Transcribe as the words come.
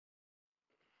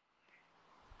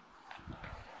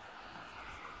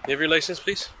You have your license,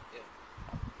 please? Yeah.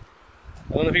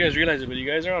 I don't know if you guys realize it, but you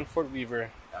guys are on Fort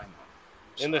Weaver. I know.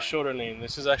 In the shoulder lane.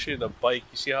 This is actually the bike.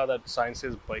 You see how that sign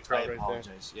says bike route right there? I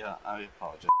apologize. Yeah, I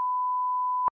apologize.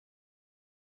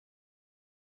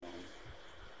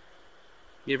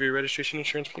 You have your registration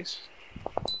insurance, please?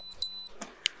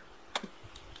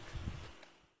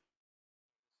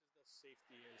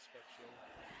 Safety inspection.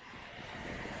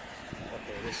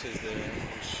 Okay, this is the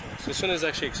insurance. This one is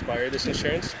actually expired, this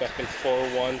insurance, back in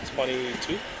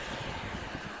 4/1/22.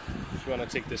 If you want to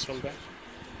take this one back.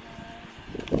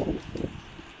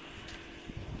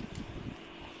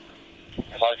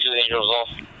 Angels off.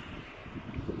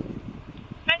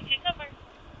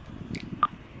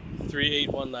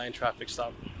 3819 traffic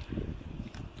stop.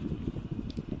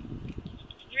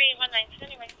 3819,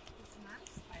 anyway.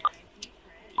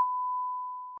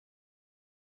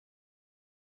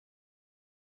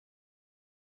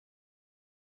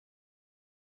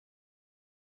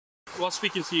 While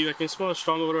speaking to you, I can smell a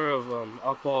strong odor of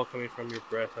alcohol coming from your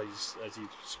breath as you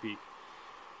speak.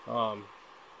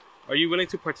 Are you willing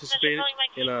to participate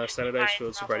in a standardized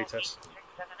field sobriety test?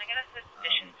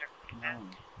 No.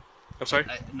 I'm sorry?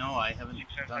 No, I haven't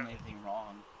done anything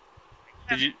wrong.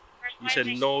 Did you? You said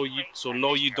no. So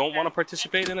no, you don't want to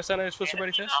participate in a standardized field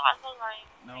sobriety test?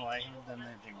 No, I haven't done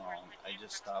anything wrong. I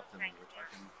just stopped and we were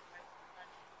talking.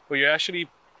 Well, you're actually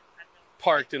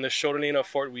parked in the shoulder lane of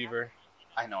Fort Weaver.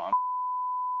 I know. I'm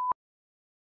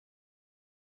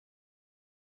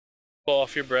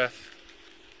Off your breath.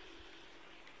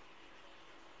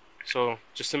 So,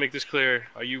 just to make this clear,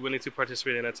 are you willing to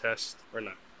participate in a test or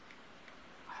not?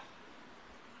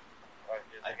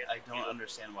 I don't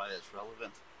understand why that's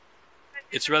relevant.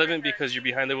 It's relevant because you're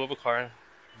behind the wheel of a car,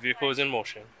 vehicle is in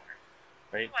motion,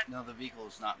 right? No, the vehicle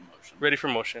is not in motion. Ready for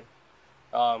motion.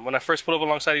 When I first pulled up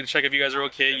alongside you to check if you guys are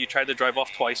okay, you tried to drive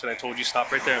off twice and I told you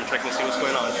stop right there and check to see what's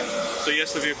going on. So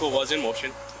yes, the vehicle was in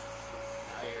motion. Now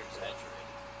you're exaggerating.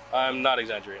 I'm not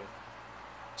exaggerating.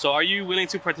 So are you willing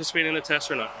to participate in the test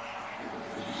or not? I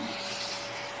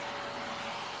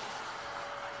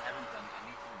haven't done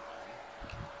anything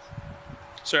wrong.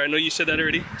 Sir, I know you said that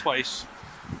already twice.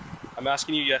 I'm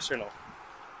asking you yes or no.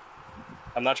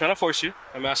 I'm not trying to force you.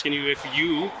 I'm asking you if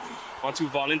you want to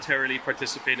voluntarily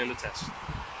participate in the test.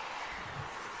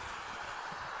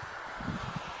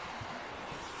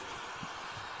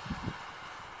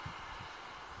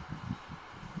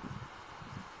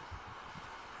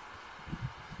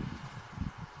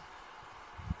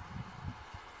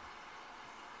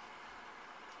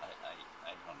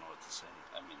 I don't know what to say.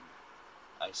 I mean,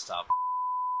 I stopped.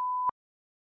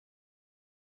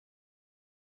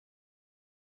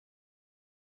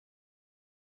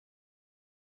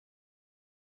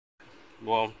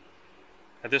 Well,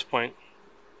 at this point,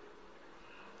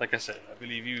 like I said, I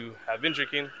believe you have been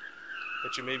drinking,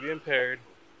 but you may be impaired.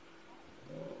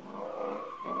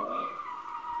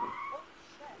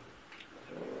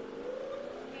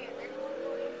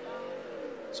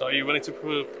 So are you willing to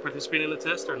participate in the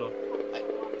test or no?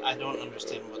 I don't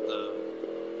understand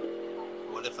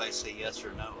what if I say yes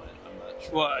or no? I'm not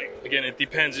sure. Well, again, it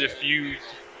depends if you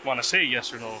want to say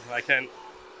yes or no. I can't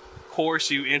coerce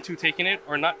you into taking it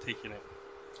or not taking it.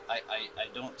 I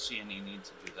don't see any need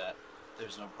to do that.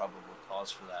 There's no probable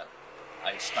cause for that.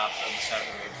 I stopped on the side of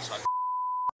the road to suck.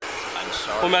 I'm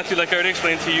sorry. Well, Matthew, like I already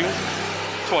explained to you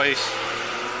twice,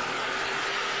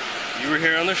 you were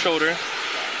here on the shoulder.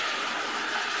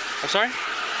 I'm sorry? No,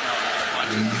 I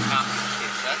want you to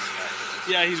compensate that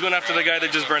guy. Yeah, he's going after the guy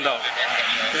that just burned out.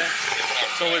 Okay?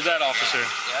 So is that officer.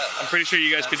 Yeah, I'm pretty sure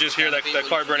you guys could just hear that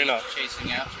car burning up.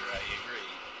 Chasing after, I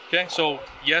agree. Okay, so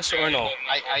yes or no?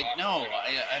 I don't.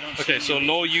 Okay, so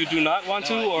no, you do not want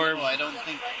to, or no, I don't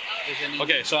think there's any.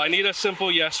 Okay, so I need a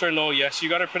simple yes or no. Yes, you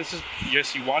gotta participate.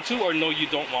 Yes, you want to, or no, you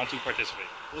don't want to participate.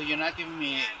 Well, you're not giving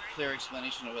me a clear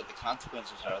explanation of what the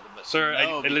consequences are. But sir,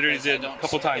 no, I literally did a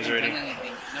couple times already.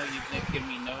 No, you've given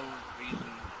me no reason.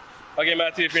 Okay,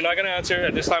 Matthew, if you're not gonna answer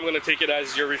at this time, I'm gonna take it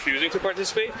as you're refusing to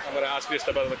participate. I'm gonna ask you to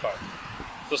step out of the car.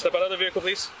 So step out of the vehicle,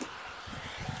 please.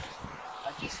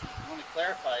 I just want to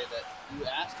clarify that you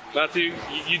asked me. Matthew,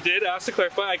 you did ask to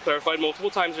clarify. I clarified multiple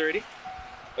times already.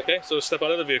 Okay, so step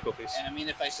out of the vehicle, please. And I mean,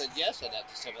 if I said yes, I'd have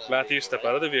to step out of the Matthew, vehicle, step right?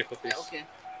 out of the vehicle, please. Okay.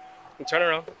 And turn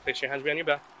around. Place your hands behind your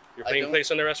back. You're putting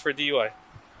placed under arrest for DUI.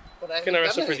 But I You can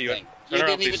arrest him for DUI. Turn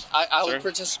around, please. I will Sir.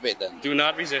 participate then. Do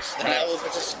not resist. Then I will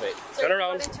participate. Turn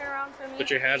around. Put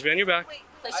your hands behind your back.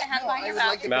 Place your hands behind your would back.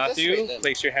 like to Matthew, participate then.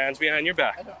 place your hands behind your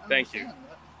back. Thank you.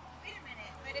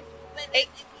 Hey,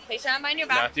 place your hand behind your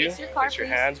back. Matthew, Face your car, place your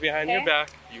please. hands behind your Okay. back.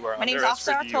 You are My under name's arrest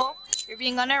Officer for DUI. Otto. You're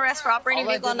being under arrest for operating a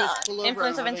All I vehicle did under was pull over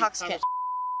influence of and have a intoxicant.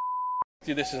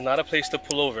 Dude, this is not a place to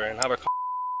pull over and have a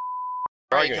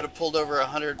I could have pulled over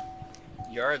 100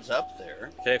 yards up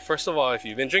there. Okay, first of all, if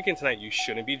you've been drinking tonight, you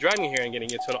shouldn't be driving here and getting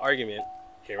into an argument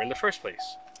here in the first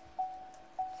place.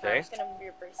 Okay? I'm just gonna move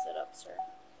your bracelet up, sir.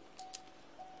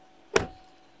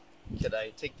 Could I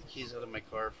take the keys out of my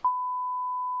car?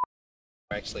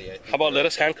 Actually, I think How about let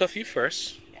us handcuff you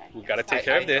first? We gotta take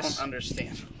care of this. I don't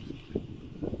understand.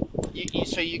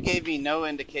 So you gave me no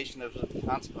indication of what the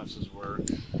consequences were,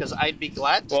 because I'd be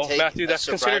glad to take. Well, Matthew, that's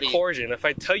sobriety. considered coercion. If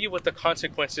I tell you what the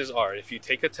consequences are, if you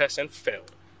take a test and fail,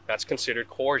 that's considered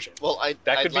coercion. Well,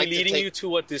 that I'd could like be leading you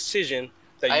to a decision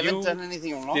that I you haven't done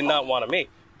anything wrong. did not want to make.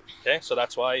 Okay, so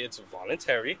that's why it's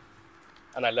voluntary,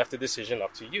 and I left the decision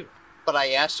up to you. But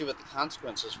I asked you what the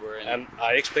consequences were, And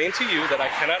I explained to you that I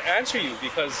cannot answer you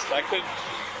because that could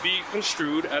be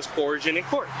construed as coercion in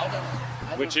court,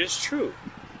 which is true.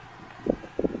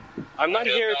 I'm not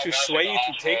here to sway you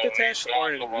to take the test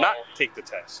or not take the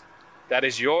test. That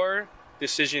is your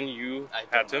decision you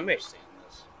had to make.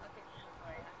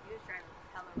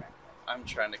 I'm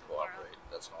trying to cooperate.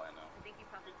 That's all I know. I think you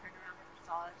probably turned around and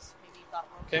saw us. Maybe you thought,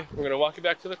 well, Okay, we're gonna walk you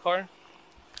back to the car.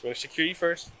 We're gonna secure you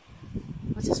first.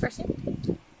 what's his first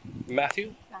name?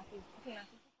 Matthew, Matthew. Okay,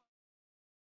 Matthew.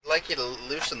 I'd like you to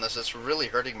loosen this. It's really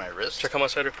hurting my wrist. check come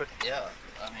outside real quick. Yeah,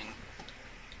 I mean,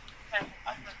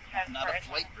 I'm not a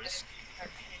flight risk.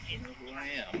 I know who I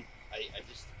am. I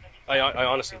just I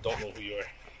honestly don't know who you are.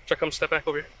 Check come step back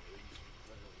over here.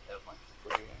 have my.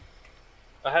 Where do you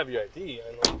I have your ID.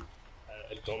 I know.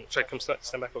 I don't. Check come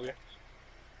stand back over here.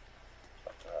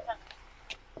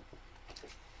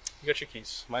 You got your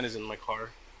keys. Mine is in my car.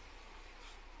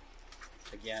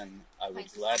 Again, I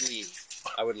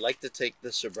would like to take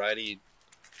the sobriety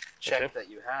check Okay. that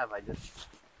you have. I just.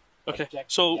 Okay.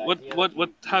 Object So the what idea what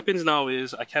happens now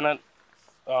is I cannot.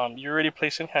 You're already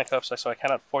placed in handcuffs, so I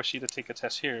cannot force you to take a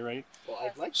test here, right? Well,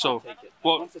 I'd like So, to take it.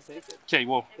 well- I want to take it. Okay.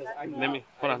 Well, 'Cause I'm let me not-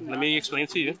 hold on. I'm Let not me explain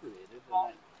to you. inebriated,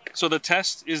 and So the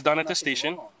test is done at the nothing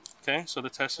station. wrong. Okay. So the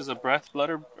test is a breath,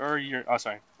 blood, or your. Oh,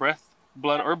 sorry. Breath,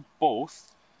 blood, or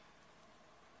both.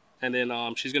 And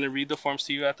then she's gonna read the forms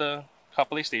to you at the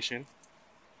Kapolei station.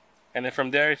 And then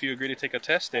from there, if you agree to take a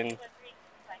test, then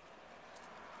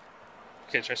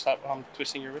okay, try stop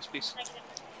twisting your wrist, please.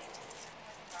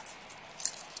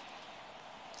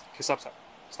 Okay,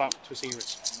 stop twisting your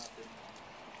wrist.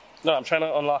 No, I'm trying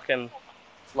to unlock and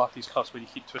lock these cuffs, but you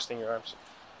keep twisting your arms.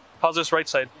 How's this right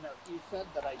side? You know, you said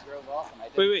that I drove off and I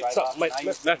didn't Wait, drive stop, off. Now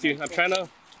you're Matthew. saying I'm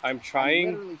I'm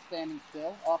trying. literally standing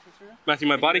still, officer. Matthew,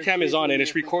 my And body you're cam is on and accusing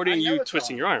it's me of recording things- I know you it's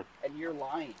twisting on. your arm. And you're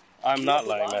lying. I'm not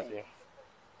You're lying, Matthew.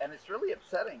 And it's really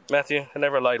upsetting. Matthew, I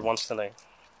never lied once tonight.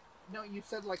 No, you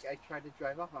said like I tried to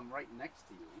drive off. I'm right next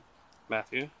to you.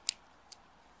 Matthew.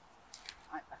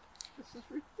 This is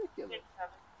ridiculous.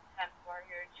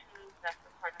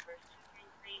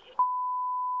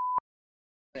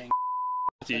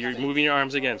 Matthew, you're moving your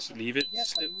arms again. So leave it.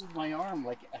 Yes, I moved my arm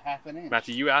like a half an inch.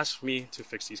 Matthew, you asked me to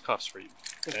fix these cuffs for you.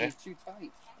 Because Okay. they're too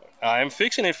tight. I'm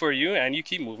fixing it for you, and you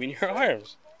keep moving your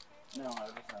arms. No, I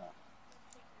was not.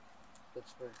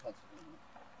 Pittsburgh, Pennsylvania.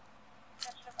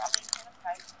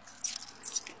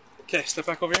 Okay, step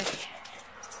back over here.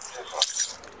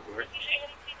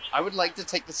 I would like to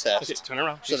take the test Okay, turn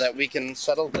around. so please. that we can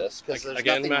settle this because there's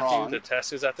Again, nothing Matthew, wrong. the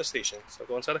test is at the station, so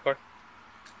go inside the car.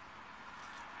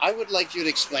 I would like you to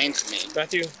explain to me.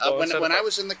 Matthew, go inside When the I car.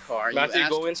 was in the car, Matthew, you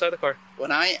asked, go inside the car.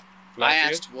 when I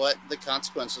Matthew? asked what the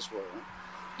consequences were,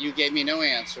 you gave me no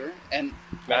answer, and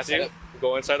I Matthew, said,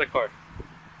 go inside the car.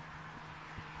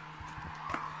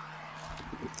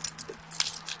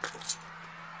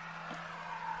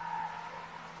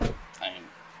 I'm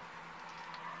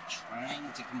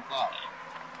trying to comply.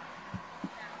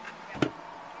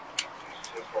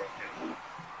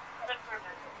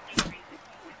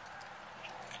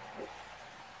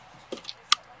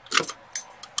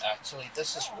 Actually,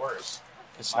 this is worse.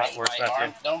 It's not worse, Matthew.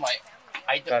 arm, no, my.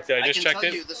 Matthew, I just can checked tell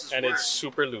it, you this is and worse. it's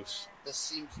super loose. This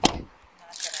seems. No, not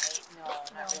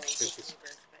really. It's-